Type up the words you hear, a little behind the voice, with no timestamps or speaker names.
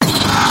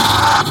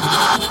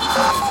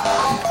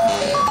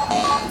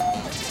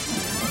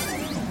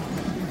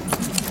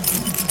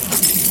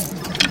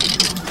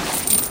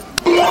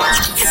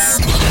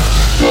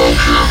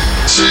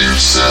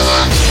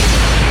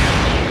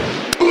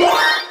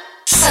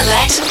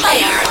Select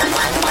player.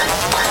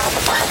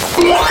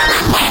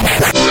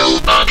 Will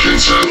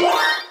Atkinson.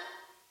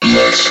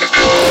 Let's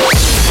go.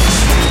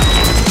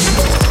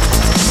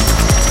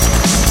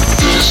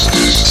 This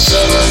is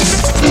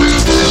 7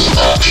 with Will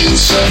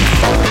Atkinson.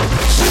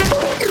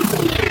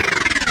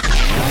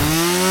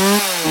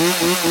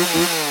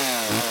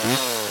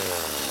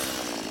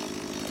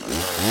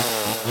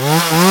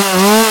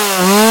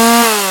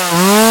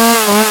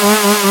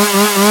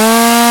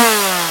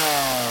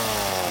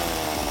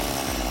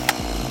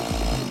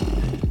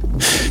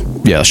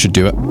 Yeah, that should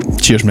do it.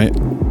 Cheers, mate.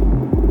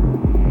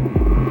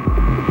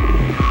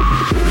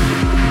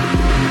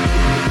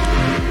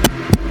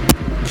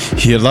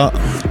 Hear that?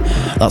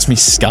 That's me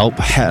scalp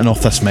hitting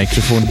off this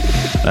microphone.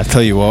 And I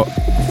tell you what,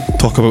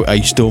 talk about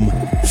Ice Dome.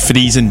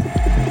 Freezing.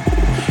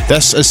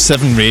 This is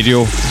 7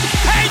 Radio.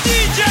 Hey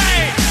DJ!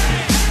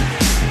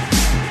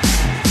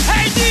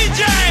 Hey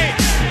DJ!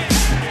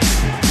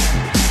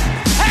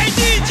 Hey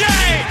DJ!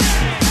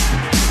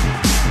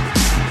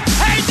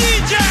 Hey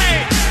DJ!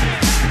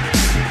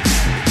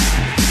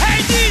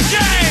 Hey DJ!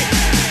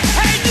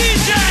 Hey DJ!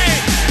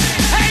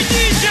 Hey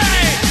DJ!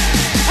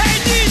 Hey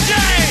DJ!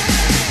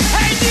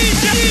 Hey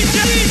DJ!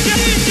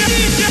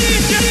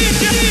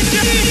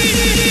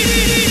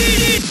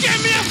 Give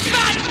me a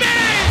fat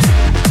bass!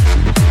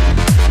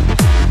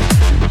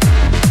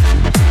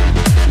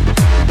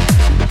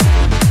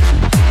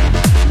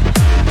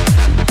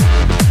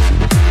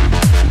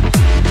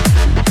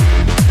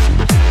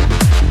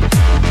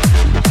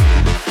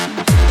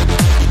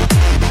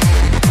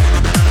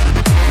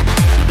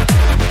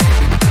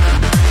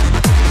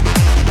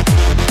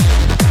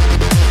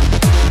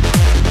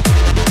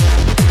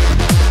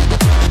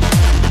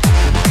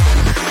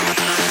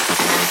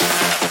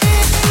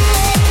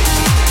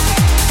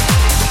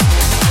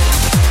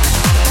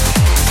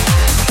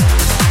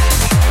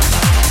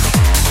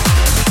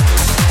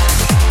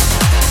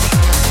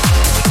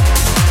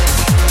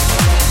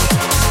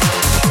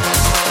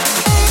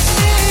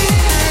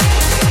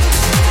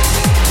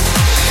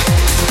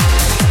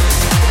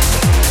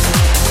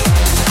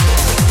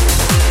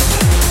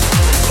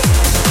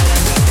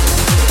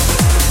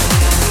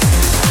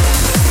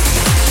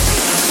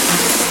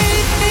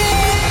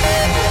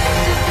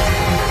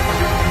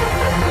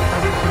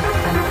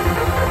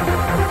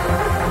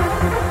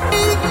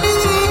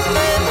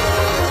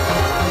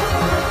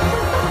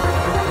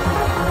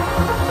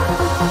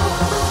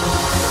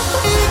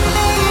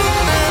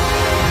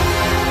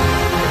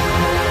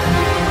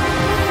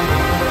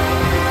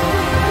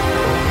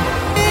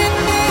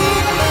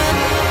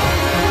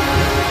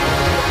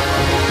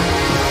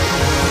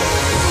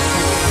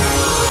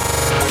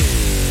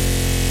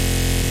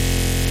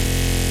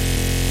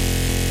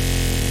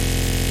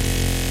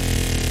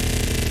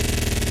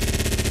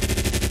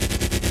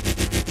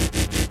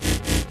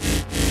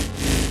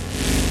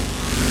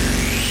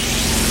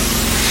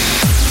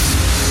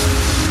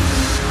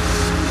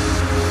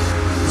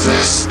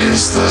 This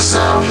is the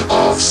sound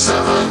of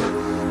 7.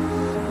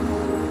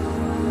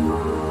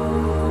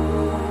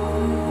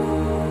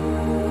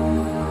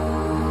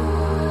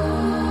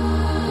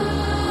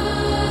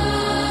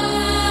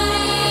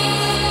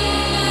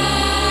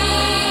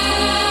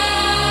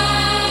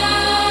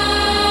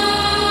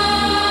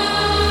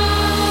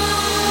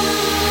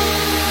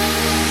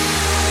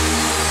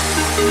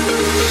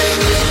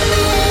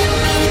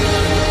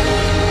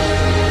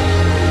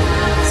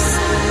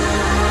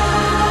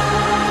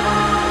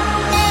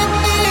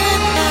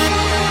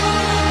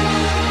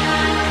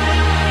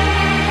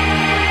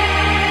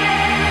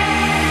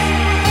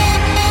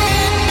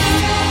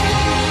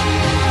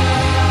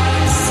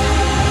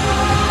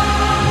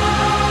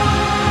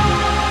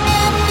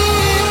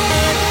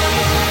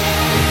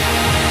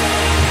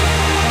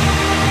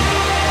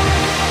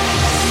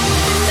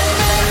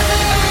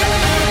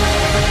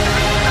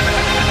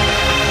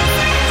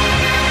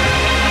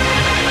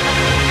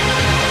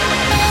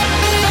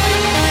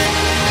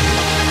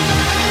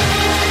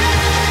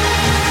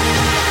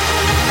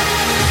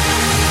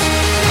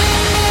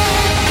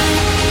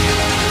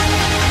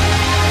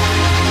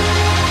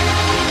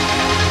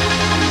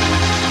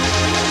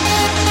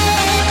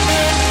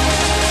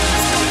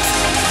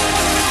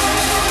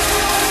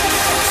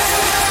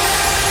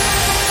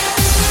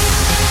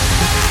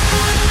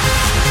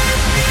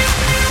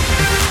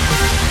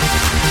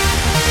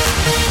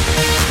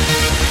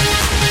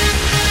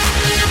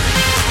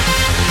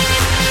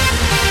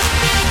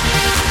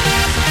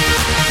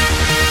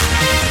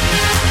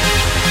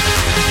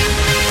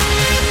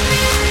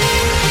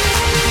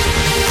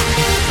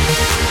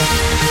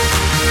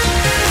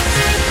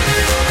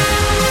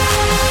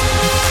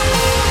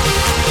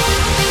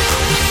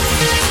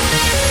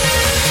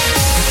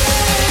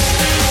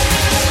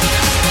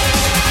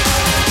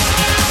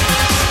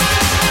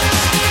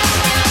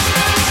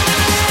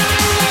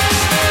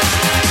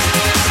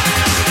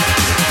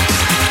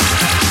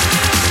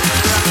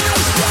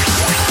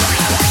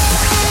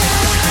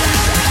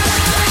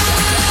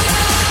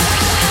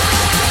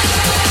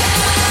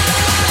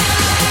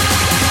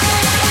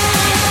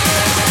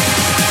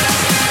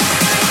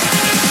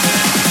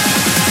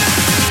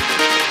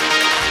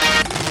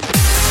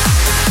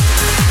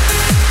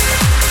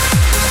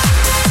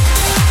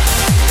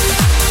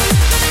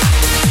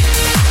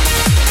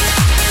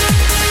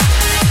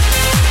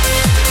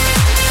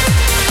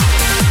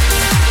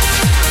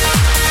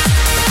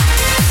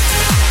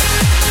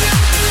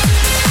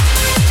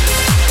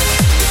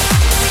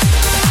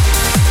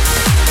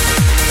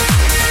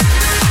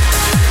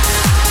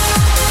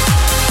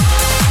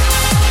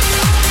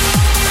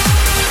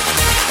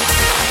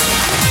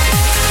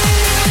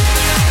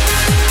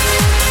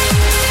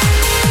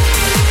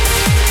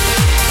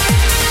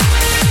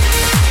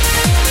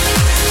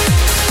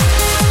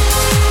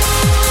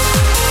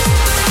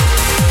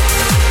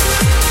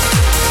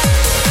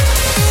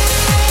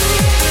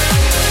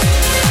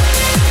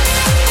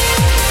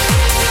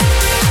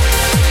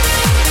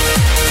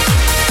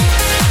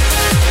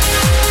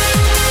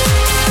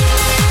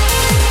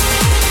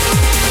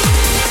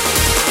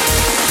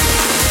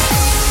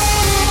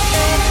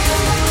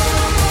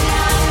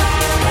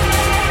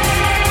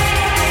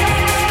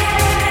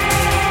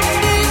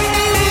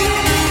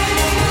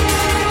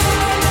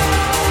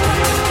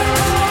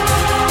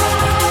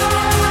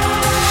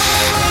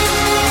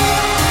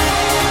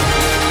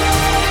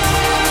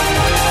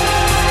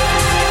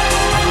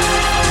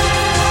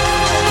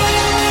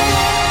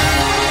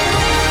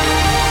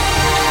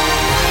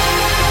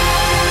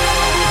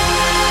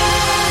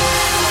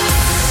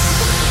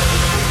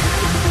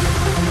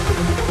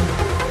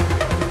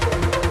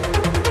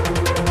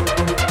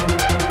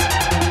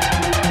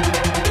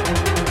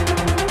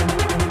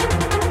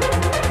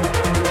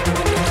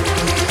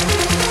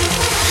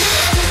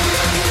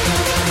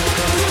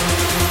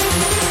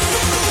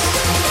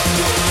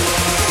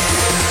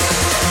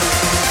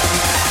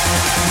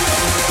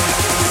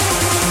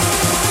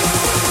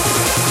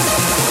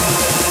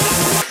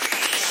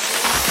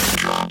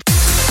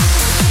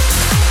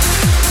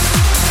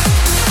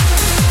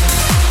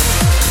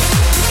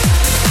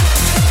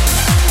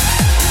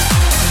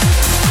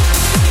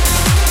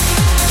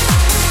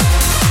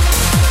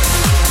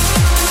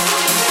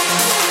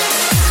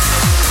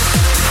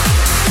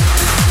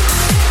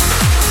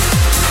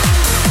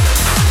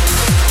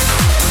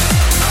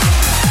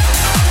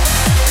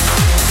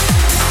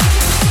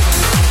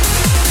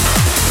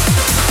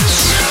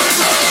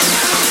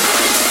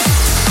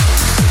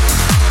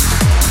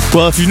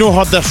 Well, if you've not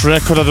heard this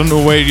record, I don't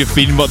know where you've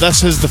been, but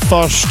this is the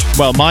first,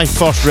 well, my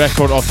first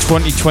record of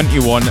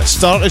 2021.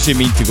 Start as you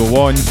mean to go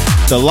on.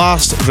 The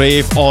last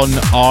rave on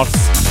Earth.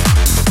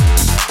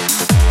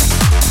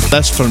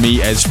 This for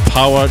me is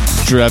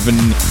power-driven,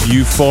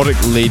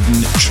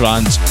 euphoric-laden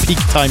trance, peak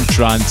time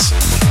trance.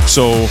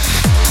 So,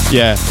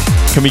 yeah,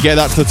 can we get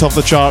that to the top of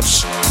the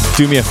charts?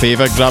 Do me a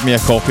favour, grab me a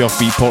copy of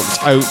Beatport. It's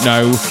out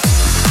now.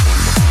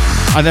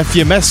 And if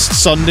you missed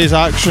Sunday's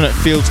action, it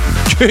feels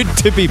good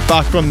to be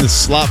back on the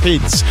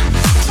slapheads.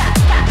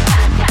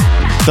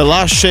 The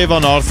last shave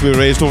on Earth, we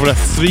raised over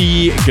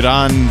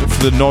 $3,000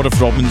 for the North of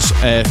Robins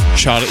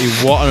charity.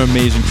 What an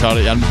amazing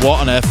charity and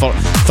what an effort.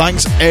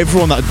 Thanks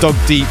everyone that dug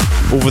deep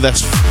over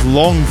this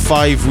long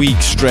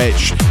 5-week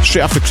stretch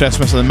straight after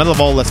Christmas in the middle of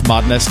all this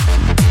madness.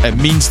 It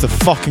means the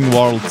fucking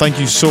world. Thank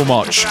you so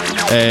much.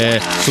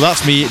 So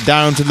that's me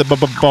down to the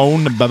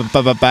bone, to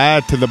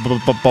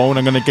the bone.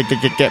 I'm gonna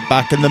get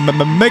back in the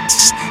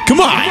mix.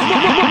 Come on.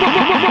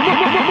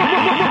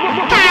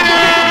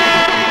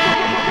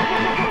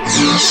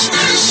 This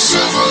is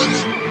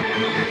 7.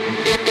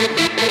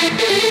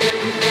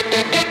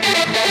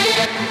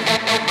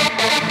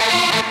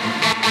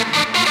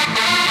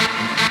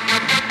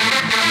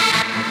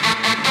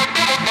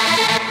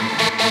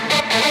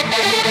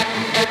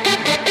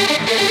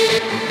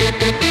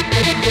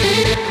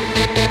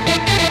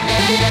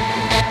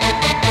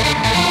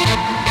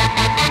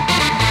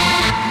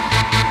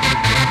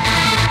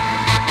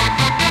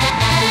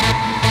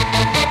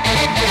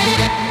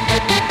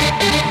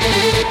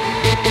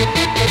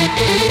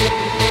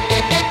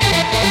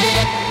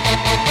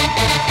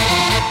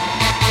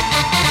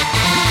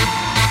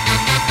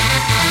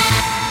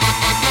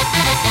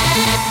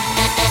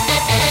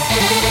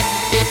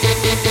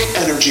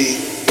 Energy.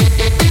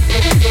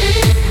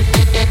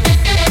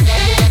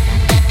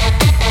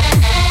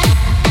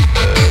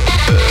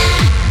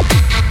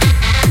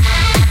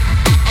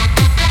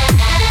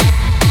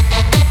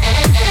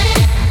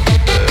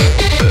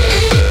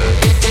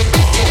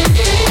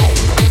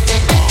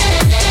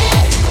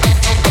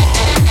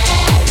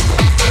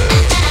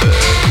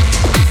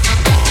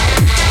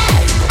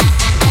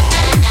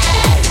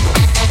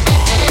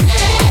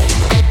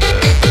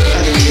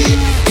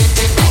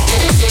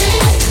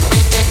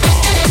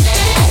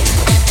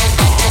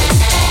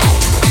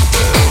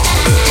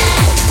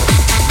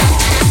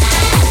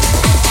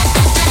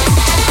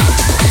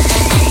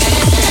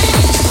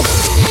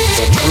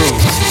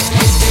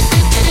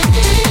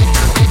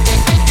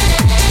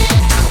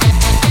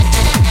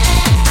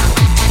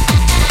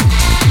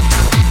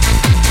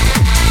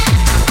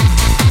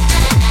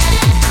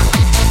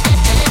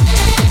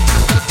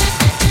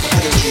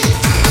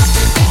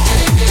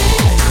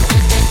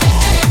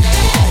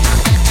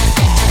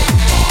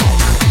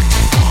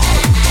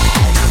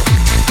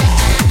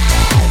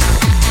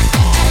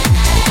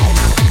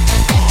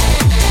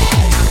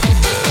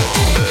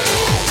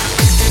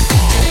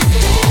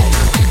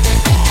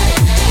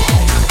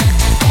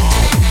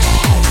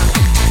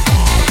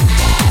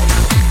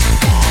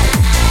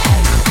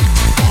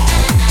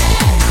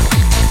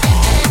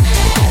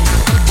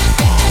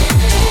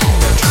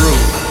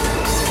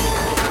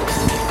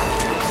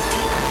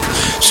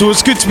 So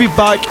it's good to be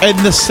back in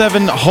the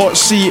 7 hot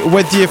seat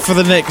with you for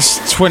the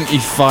next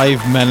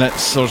 25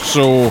 minutes or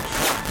so.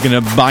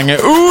 Gonna bang it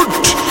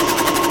out.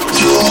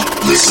 You're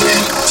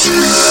listening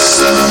to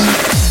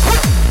 7.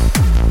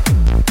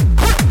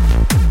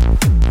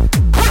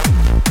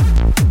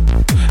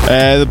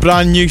 The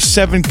brand new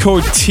 7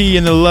 Code T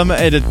in the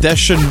limited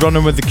edition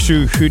Running with the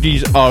Crew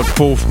hoodies are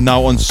both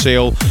now on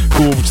sale.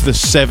 Go over to the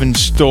 7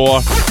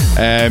 store.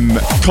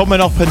 Coming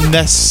up in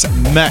this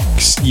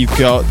mix, you've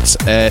got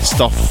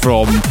stuff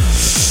from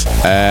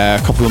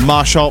a couple of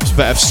mashups,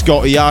 bit of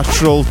Scotty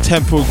Astral,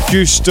 Tempo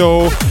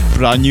Gusto,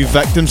 brand new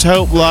Victims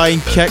Helpline,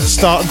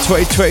 kickstart in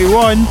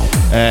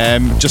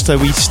 2021. Just a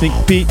wee sneak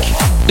peek.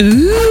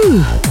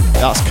 Ooh.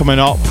 That's coming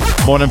up.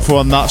 More info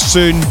on that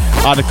soon.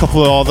 Add a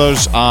couple of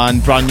others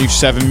and brand new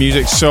 7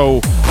 music. So,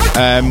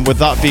 with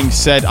that being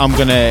said, I'm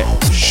gonna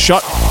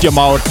shut your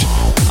mouth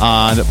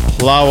and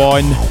plough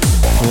on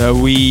with a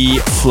wee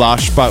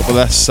flashback. But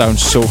this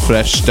sounds so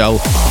fresh still.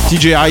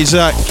 DJ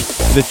Isaac,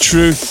 The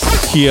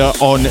Truth here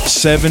on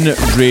 7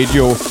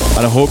 Radio,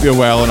 and I hope you're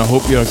well and I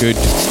hope you're good.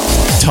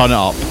 Turn it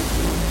up.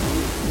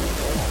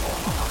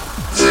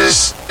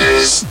 This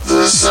is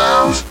the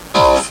sound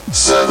of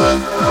 7.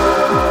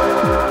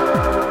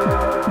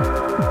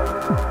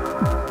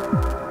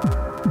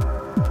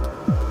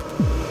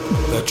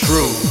 The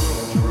truth.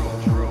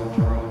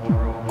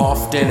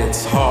 Often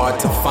it's hard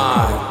to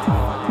find.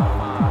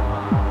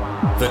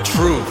 The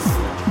truth.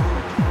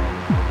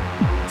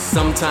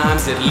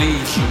 Sometimes it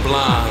leaves you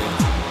blind.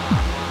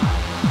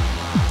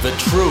 The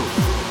truth.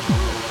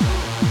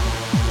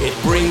 It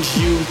brings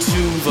you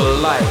to the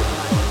light.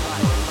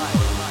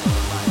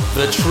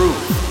 The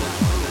truth.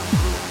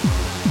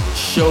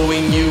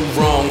 Showing you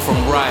wrong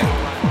from right.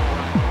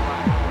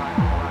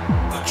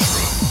 The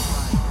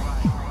truth.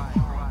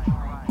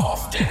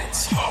 Often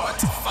it's hard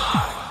to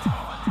find.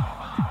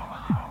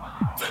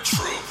 The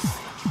truth.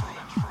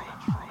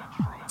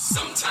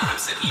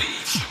 it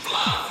leaves you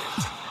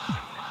blind.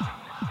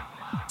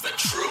 The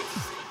truth,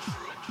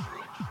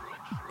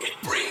 it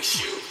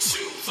brings you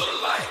to the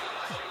light.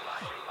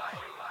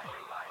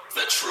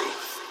 The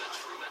truth,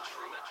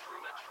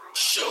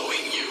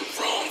 showing you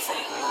wrong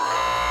from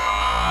right.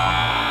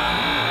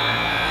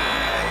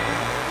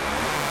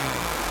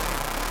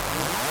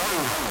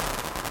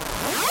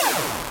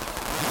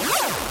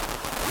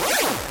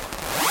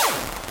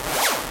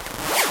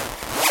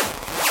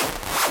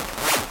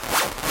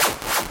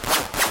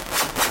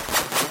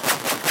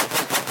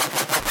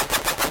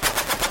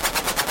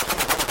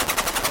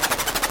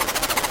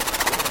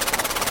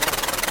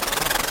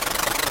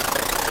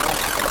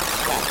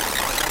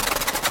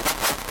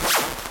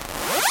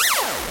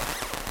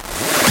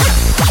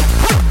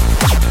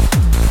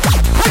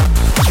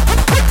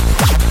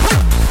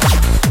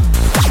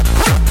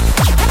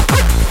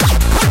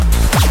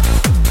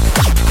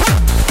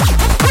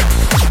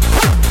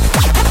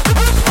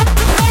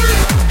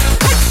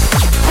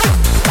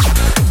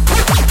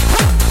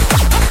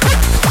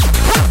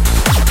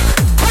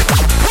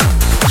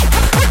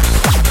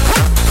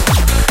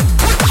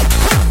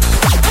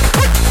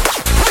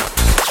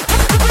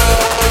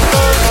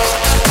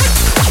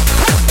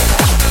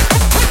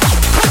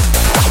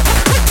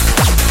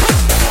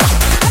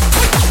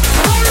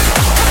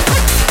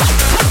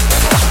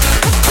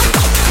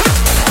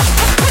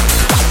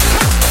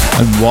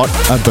 And what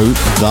about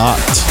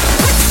that?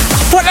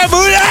 What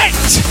about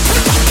it?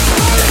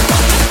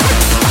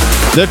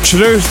 The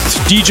Truth,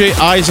 DJ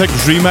Isaac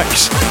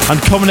remix, and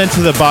coming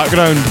into the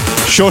background,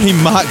 Shawnee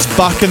Max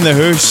back in the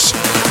house.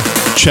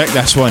 Check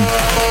this one.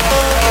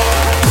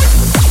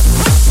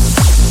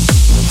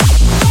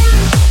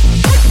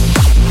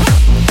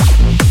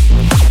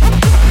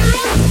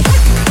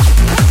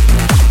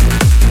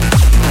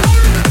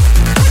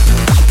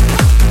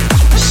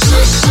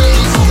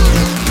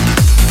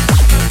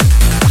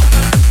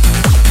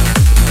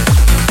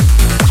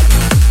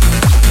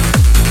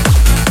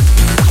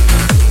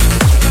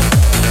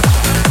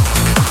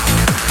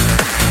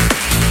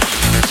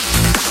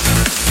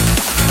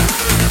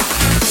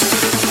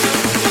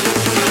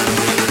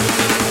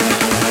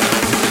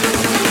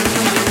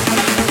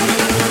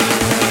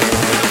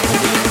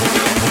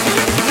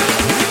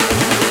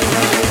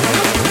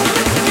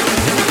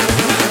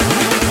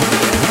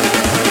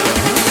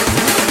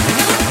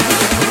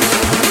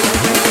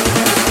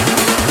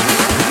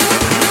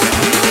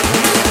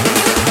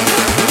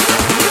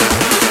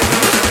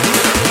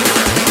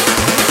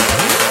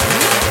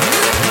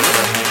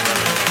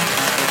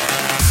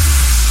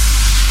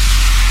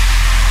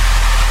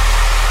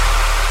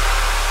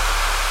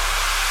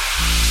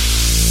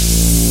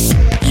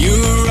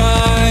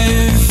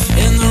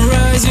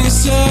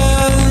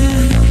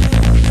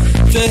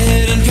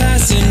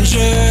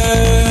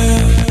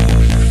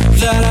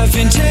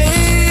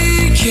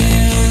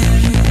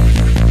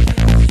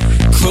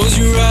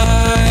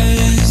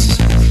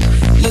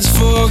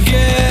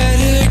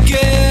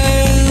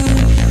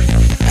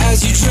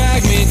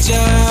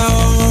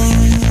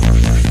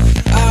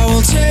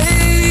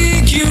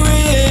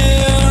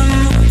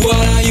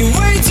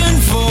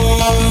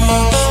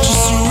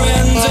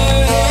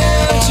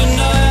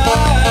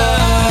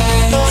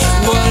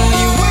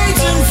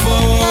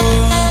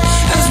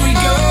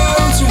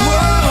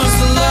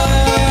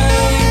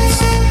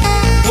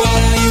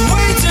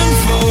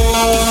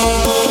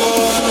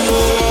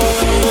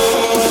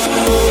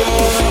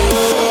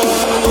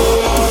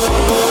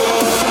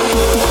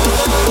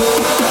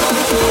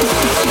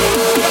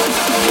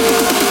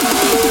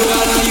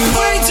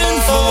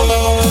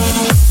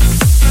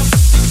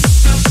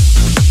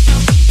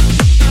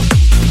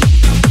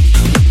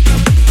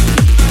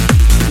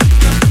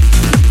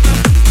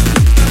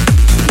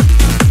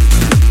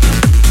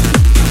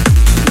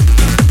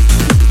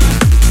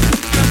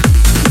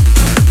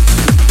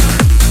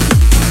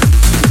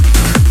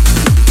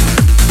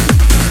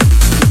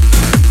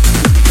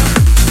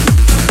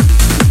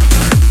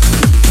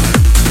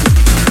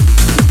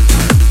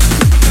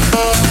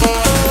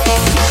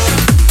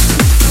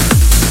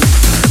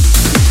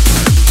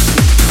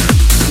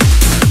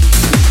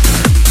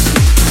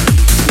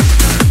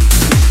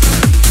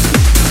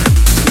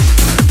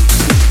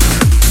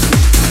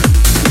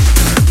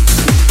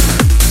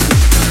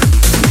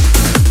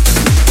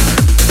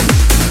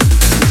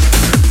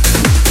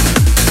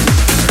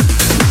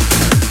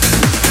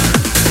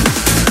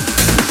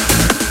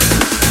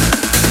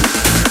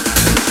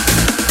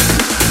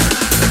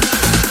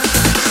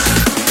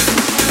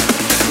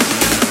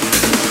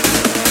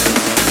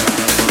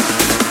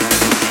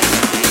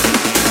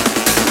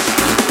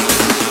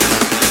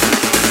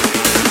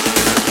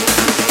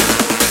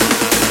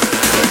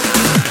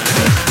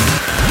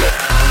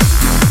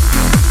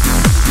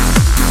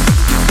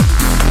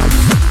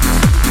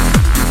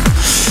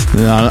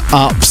 I'm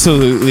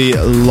absolutely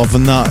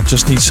loving that.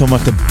 Just need someone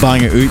to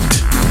bang it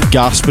out.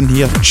 Gasping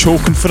here,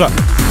 choking for it.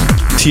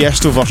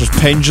 Tiesto versus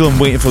Pendulum,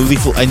 waiting for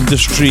Lethal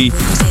Industry.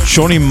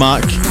 Shawnee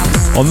Mac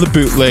on the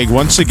bootleg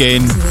once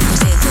again.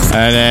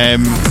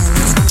 And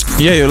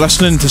Yeah, you're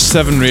listening to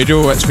 7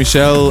 Radio. It's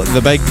Michelle, the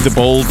big, the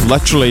bold,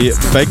 literally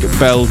Big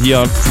Bill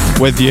here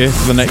with you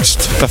for the next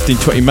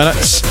 15-20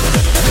 minutes.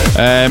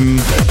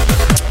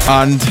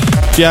 And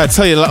yeah, I'll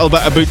tell you a little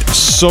bit about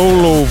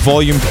Solo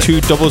Volume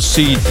 2 double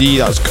CD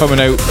that's coming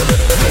out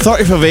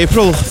 30th of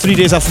April, 3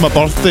 days after my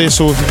birthday.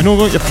 So if you've not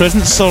got your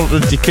presents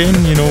sorted, you can,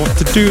 you know what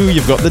to do.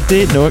 You've got the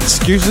date, no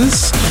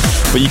excuses.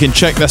 But you can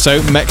check this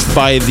out, mixed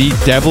by the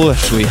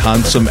devilishly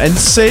handsome,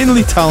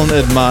 insanely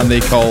talented man they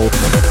call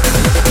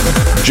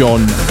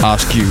John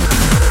Askew,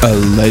 a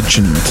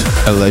legend,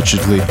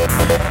 allegedly.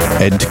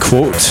 End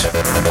quote.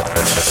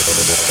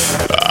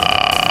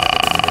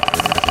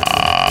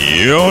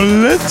 You're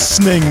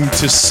listening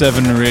to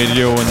 7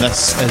 Radio, and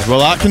this is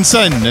Will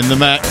Atkinson in the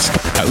mix.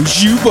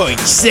 How's you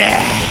boys?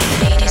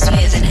 Ladies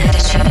with an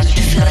attitude,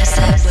 fill us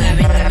up, we're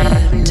in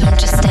the mood. Don't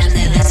just stand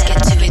there, let's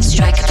get to it.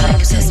 Strike a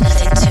pose, there's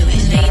nothing to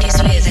it.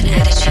 Ladies with an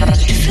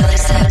attitude, fill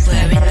us up,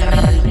 we're in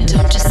the mood.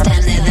 Don't just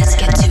stand there, let's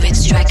get to it.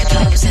 Strike a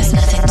pose, there's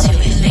nothing to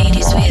it.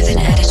 Ladies with an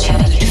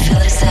attitude, fill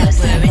us up,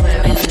 we're in the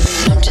mood.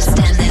 Don't just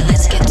stand there,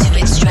 let's get to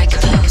it. Strike a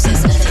pose,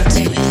 there's nothing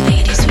to it.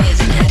 Ladies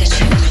with an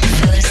attitude,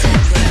 fill us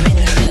up, we're in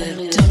the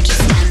mood. Don't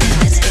just stand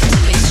there, let's get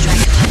to it.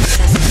 Strike a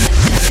pose,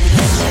 there's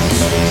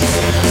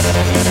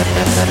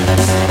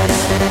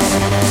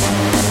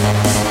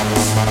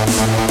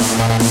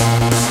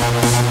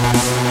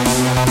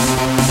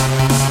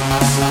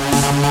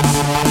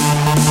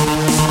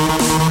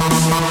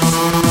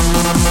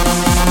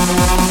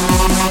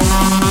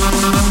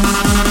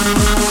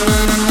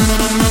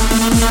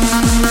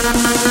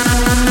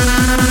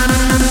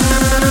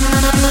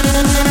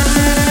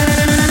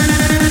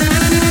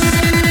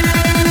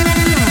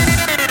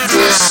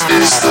This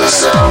is the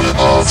sound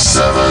of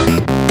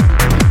 7.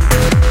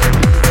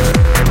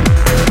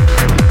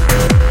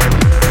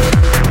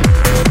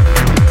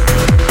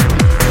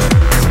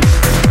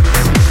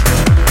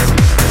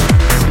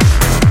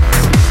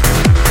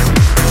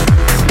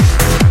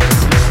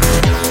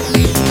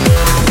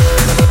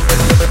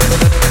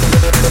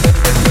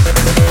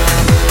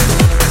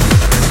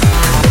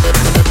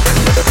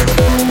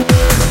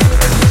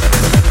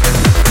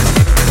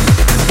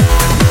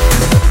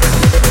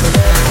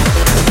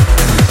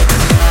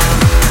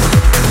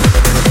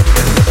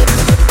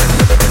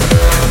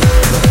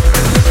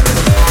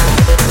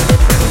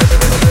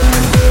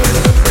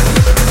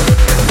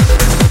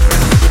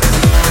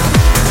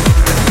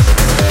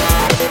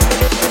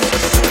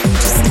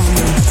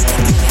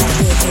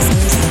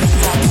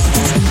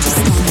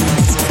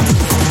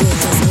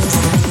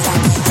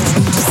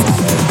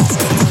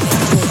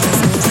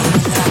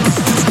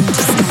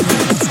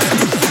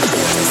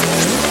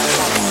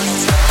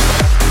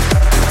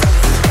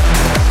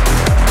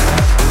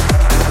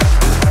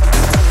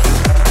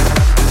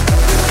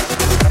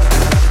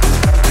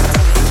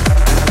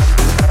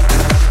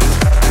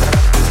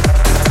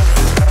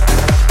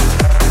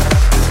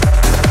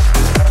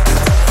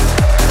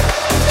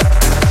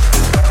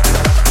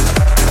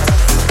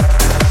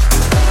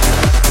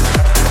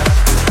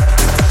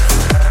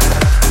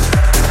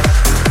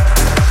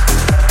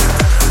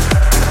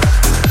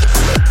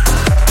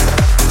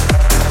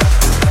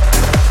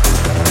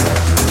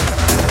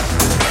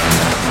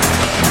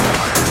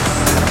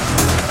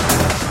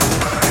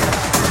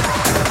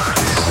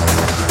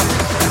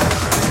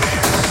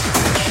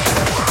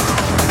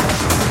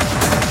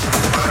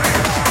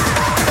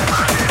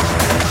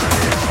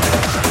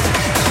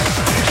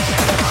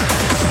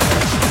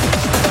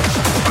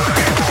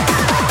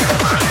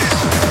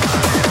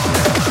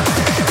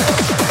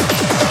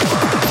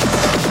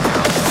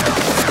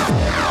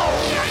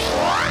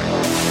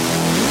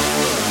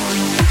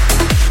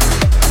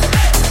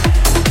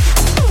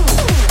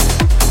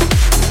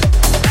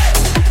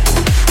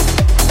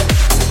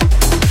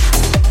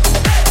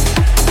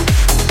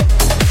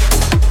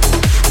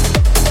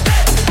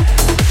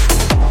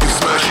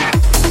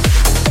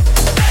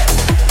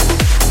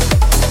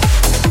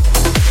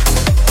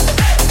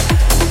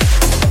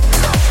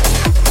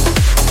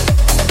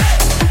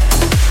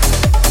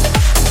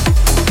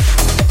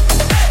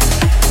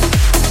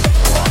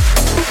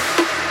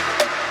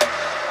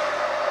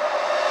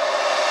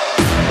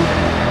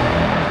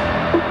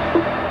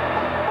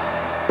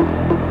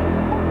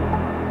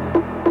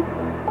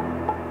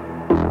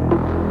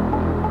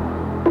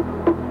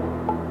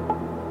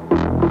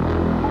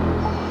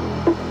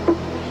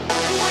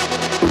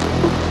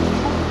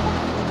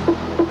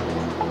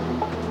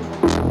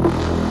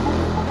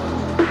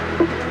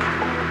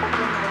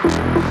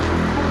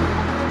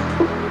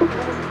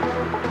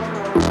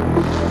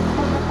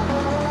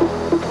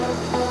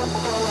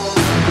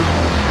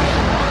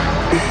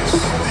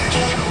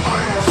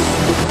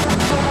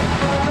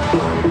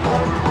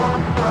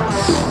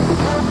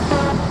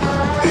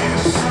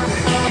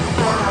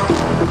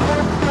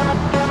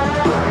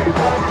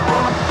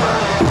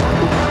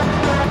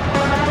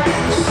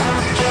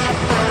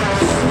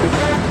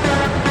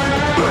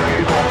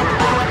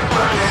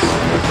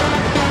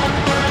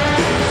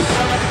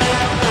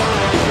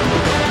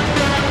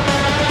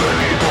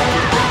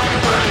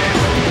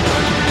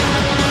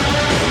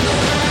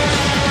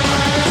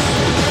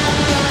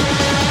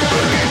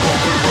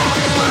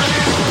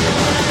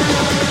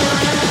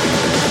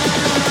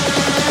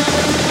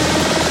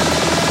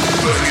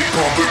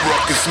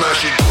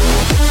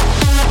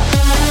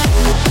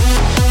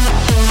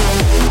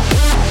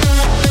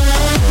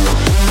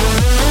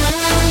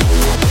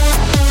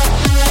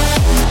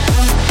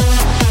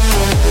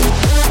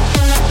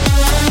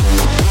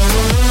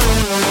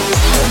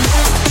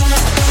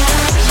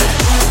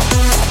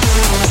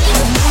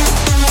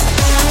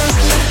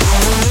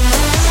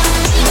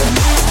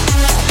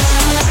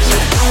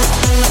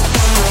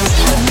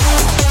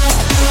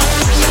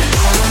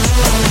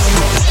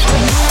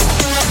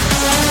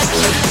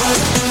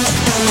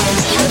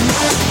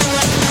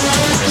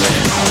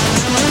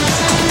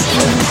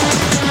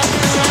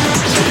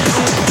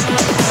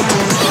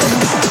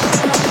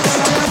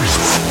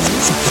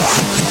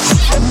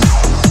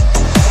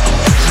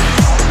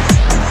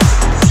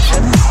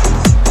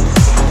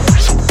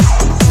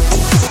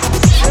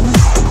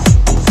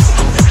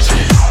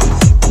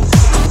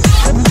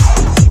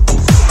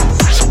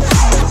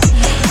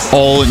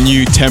 all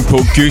new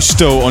Tempo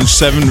Gusto on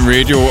 7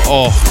 Radio.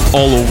 Oh,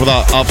 all over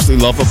that.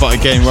 Absolutely love it. But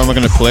again, where am I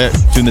going to play it?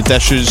 Doing the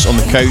dishes on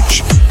the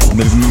couch.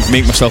 Maybe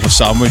make myself a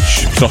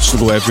sandwich. Crust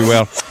will go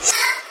everywhere.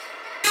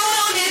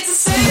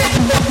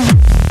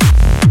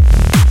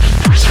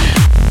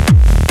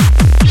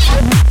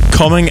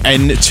 Coming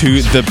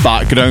into the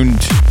background,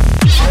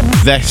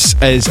 this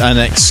is an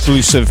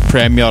exclusive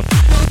premiere.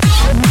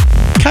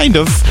 Kind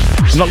of.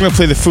 I'm not going to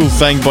play the full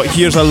thing, but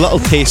here's a little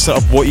taster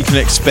of what you can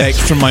expect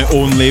from my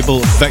own label,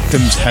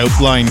 Victims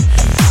Helpline.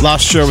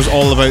 Last year was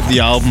all about the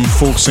album,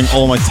 focusing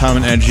all my time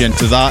and energy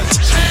into that.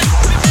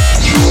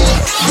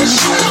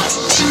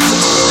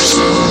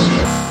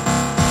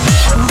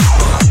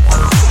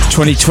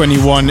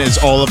 2021 is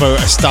all about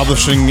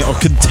establishing or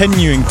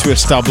continuing to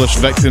establish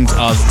Victims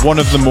as one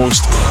of the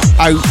most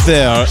out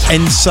there,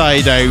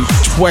 inside out,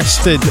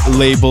 twisted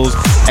labels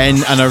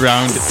in and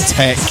around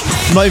tech.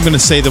 I'm not even going to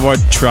say the word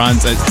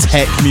trance, it's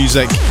tech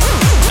music.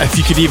 If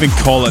you could even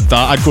call it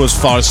that, I'd go as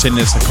far as saying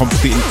it's a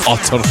complete and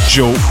utter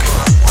joke.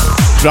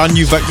 Brand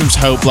new Victims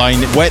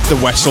Helpline, wet the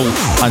whistle,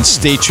 and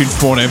stay tuned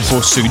for more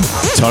info soon.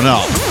 Turn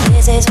up.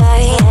 This is my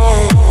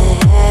end,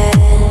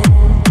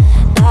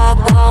 not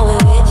going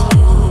with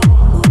you.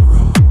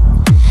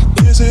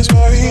 This is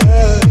my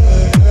end,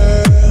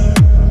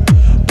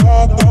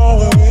 not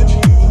going with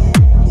you.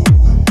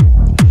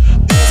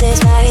 This is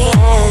my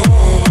end,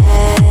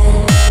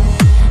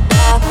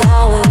 not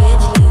going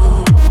with you.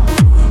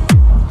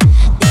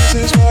 This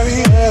is my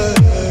end,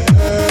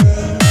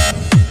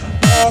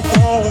 not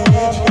going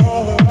with you.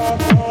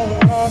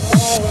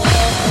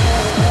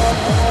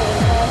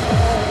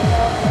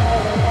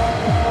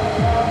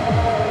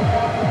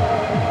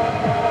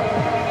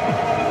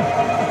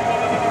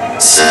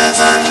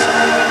 7.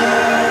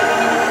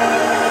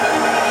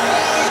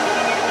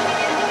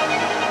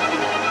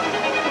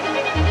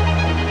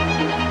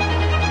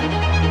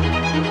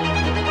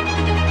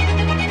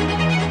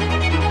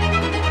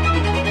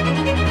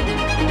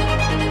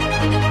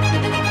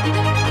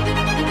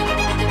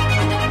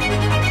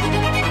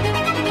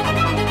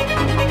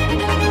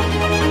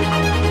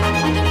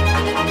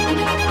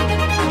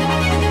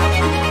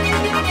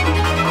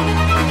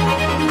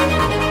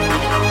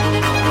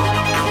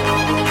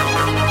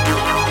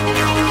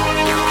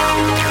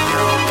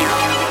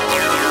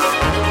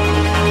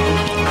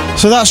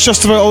 So that's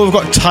just about all we've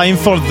got time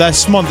for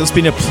this month. It's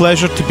been a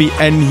pleasure to be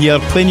in here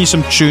playing you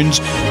some tunes.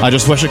 I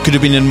just wish it could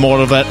have been in more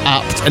of an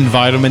apt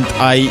environment,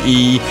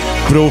 i.e.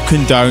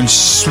 broken down,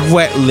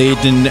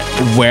 sweat-laden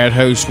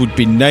warehouse would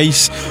be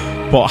nice.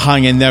 But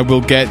hang in there, we'll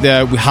get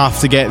there. We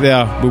have to get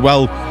there. We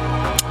will.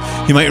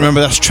 You might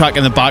remember this track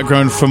in the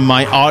background from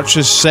my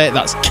Arches set.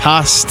 That's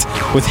Cast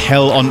with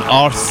Hell on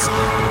Earth.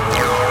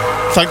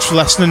 Thanks for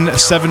listening.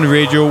 7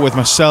 Radio with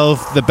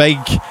myself, the big,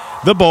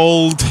 the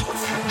bold,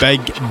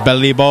 Big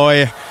Billy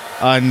Boy,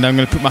 and I'm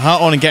going to put my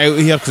hat on and get out of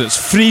here because it's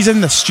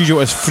freezing. The studio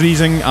is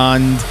freezing,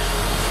 and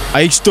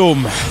Ice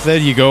Dome, there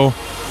you go.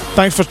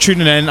 Thanks for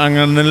tuning in. I'm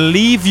going to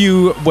leave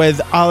you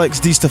with Alex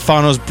Di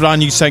Stefano's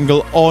brand new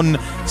single On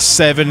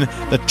 7.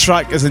 The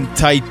track is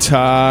entitled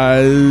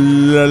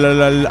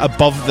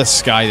Above the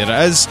Sky, there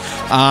it is,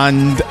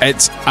 and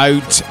it's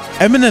out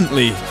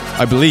imminently,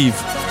 I believe.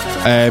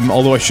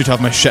 Although I should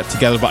have my shit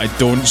together, but I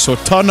don't. So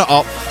turn it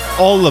up.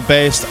 All the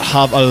best.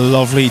 Have a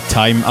lovely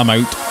time. I'm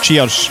out.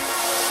 Cheers.